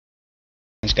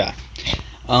Guy.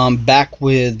 Back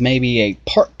with maybe a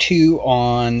part 2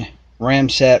 on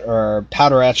ramset or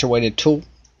powder actuated tool,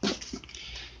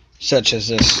 such as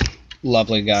this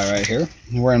lovely guy right here.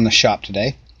 We're in the shop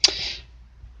today.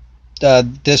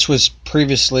 This was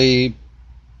previously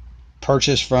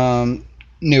purchased from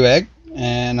Newegg,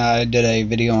 and I did a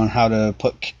video on how to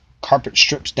put carpet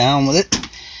strips down with it,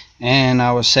 and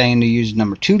I was saying to use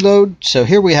number 2 load. So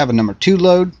here we have a number 2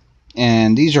 load,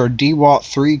 and these are DeWalt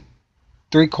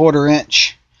 3/4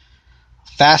 inch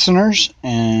fasteners,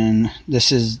 and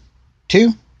this is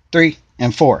 2, 3,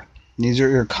 and 4. These are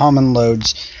your common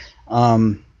loads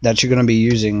that you're going to be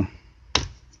using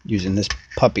this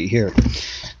puppy here.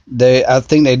 I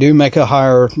think they do make a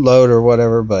higher load or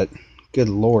whatever, but good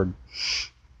lord,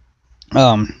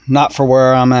 not for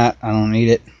where I'm at. I don't need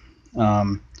it.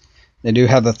 They do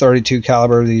have the 32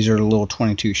 caliber. These are the little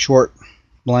 22 short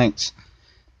blanks.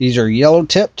 These are yellow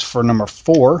tipped for number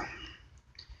 4.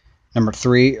 Number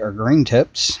 3 are green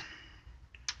tips,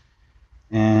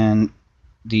 and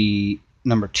the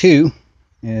number 2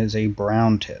 is a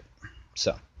brown tip.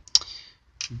 So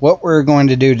what we're going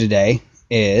to do today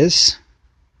is,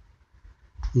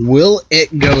 will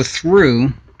it go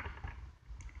through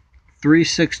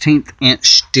 3/16 inch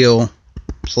steel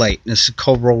plate? This is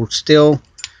cold rolled steel.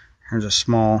 Here's a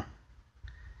small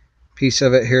piece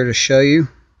of it here to show you.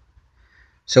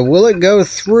 So will it go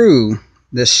through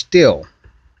this steel?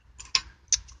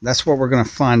 That's what we're going to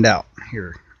find out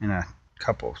here in a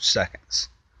couple seconds.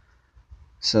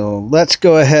 So let's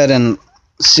go ahead and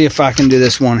see if I can do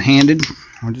this one-handed.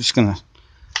 We're just going to...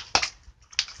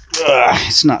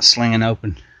 it's not slinging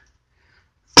open.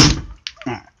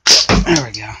 Alright, there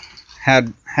we go.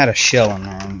 Had a shell in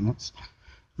there, and it's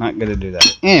not going to do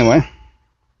that. Anyway,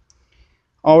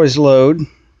 always load.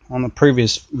 On the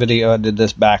previous video I did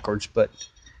this backwards, but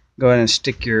go ahead and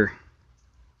stick your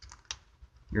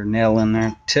nail in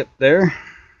there, tip there.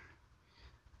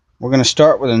 We're going to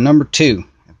start with a number 2.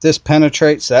 If this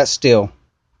penetrates that steel,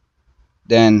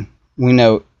 then we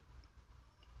know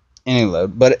any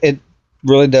load, but it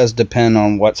really does depend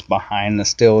on what's behind the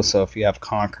steel. So if you have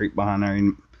concrete behind there,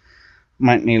 you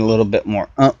might need a little bit more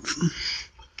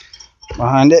oomph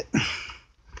behind it.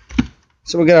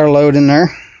 So we got our load in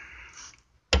there.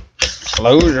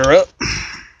 Load her up.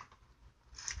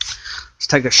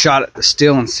 Take a shot at the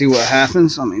steel and see what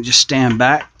happens. Let me just stand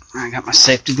back. I got my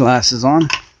safety glasses on.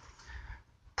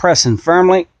 Pressing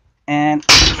firmly, and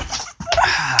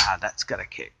that's got a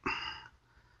kick.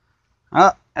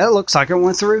 It looks like it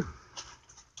went through.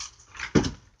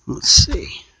 Let's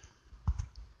see.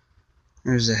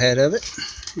 There's the head of it,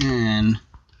 and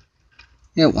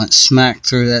it went smack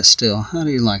through that steel. How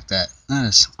do you like that? That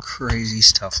is some crazy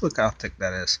stuff. Look how thick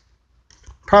that is.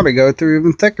 Probably go through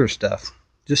even thicker stuff.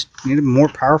 Just need a more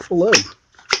powerful load.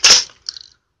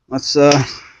 Let's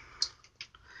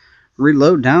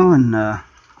reload down, and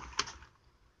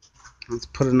let's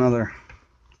put another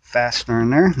fastener in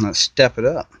there, and let's step it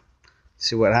up.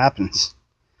 See what happens.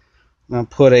 I'm going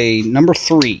to put a number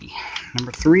 3.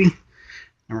 Number 3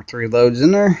 loads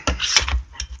in there.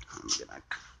 I'm going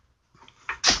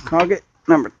to cog it.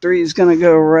 Number 3 is going to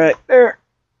go right there.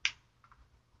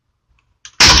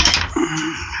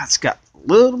 That's got a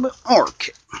little bit more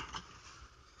kick.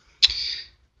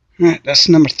 Alright, that's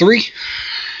number 3.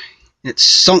 It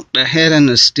sunk the head in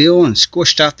the steel and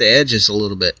squished out the edges a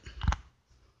little bit.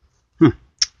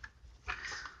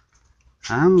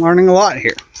 I'm learning a lot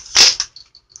here.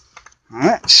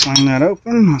 Alright, sling that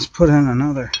open. Let's put in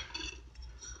another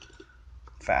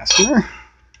fastener.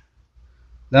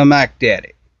 The Mac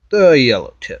Daddy, the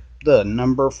yellow tip, the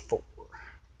number 4.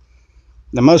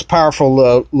 The most powerful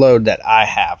load that I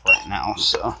have right now,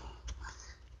 so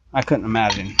I couldn't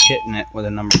imagine hitting it with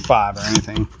a number 5 or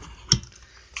anything.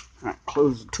 Alright,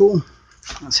 close the tool.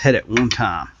 Let's hit it one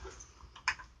time.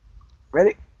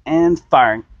 Ready? And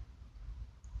firing.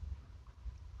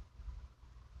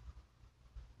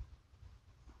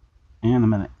 In a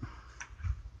minute.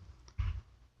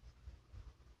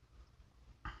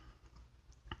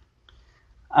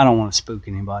 I don't want to spook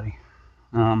anybody.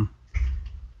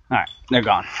 Alright, they're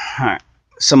gone. Alright,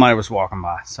 somebody was walking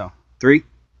by. So, 3,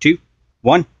 2,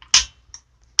 1.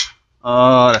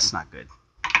 Oh, that's not good.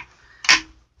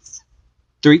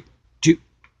 3, 2,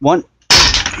 1.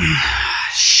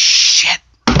 Shit.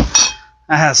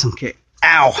 I had some kick.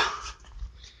 Ow.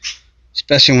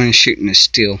 Especially when you're shooting this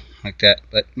steel like that.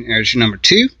 But there's your number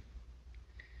 2,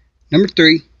 number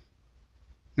 3,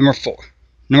 number 4.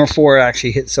 Number 4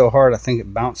 actually hit so hard I think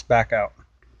it bounced back out.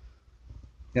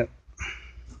 Yep.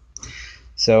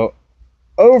 So,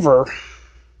 over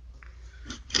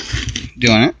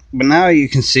doing it, but now you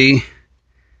can see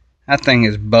That thing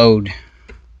is bowed.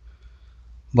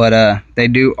 But they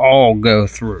do all go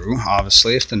through,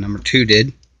 obviously, if the number 2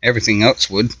 did. Everything else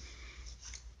would.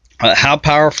 How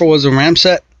powerful is a ram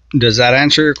set? Does that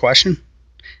answer your question?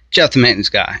 Jeff the maintenance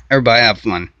guy. Everybody have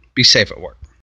fun. Be safe at work.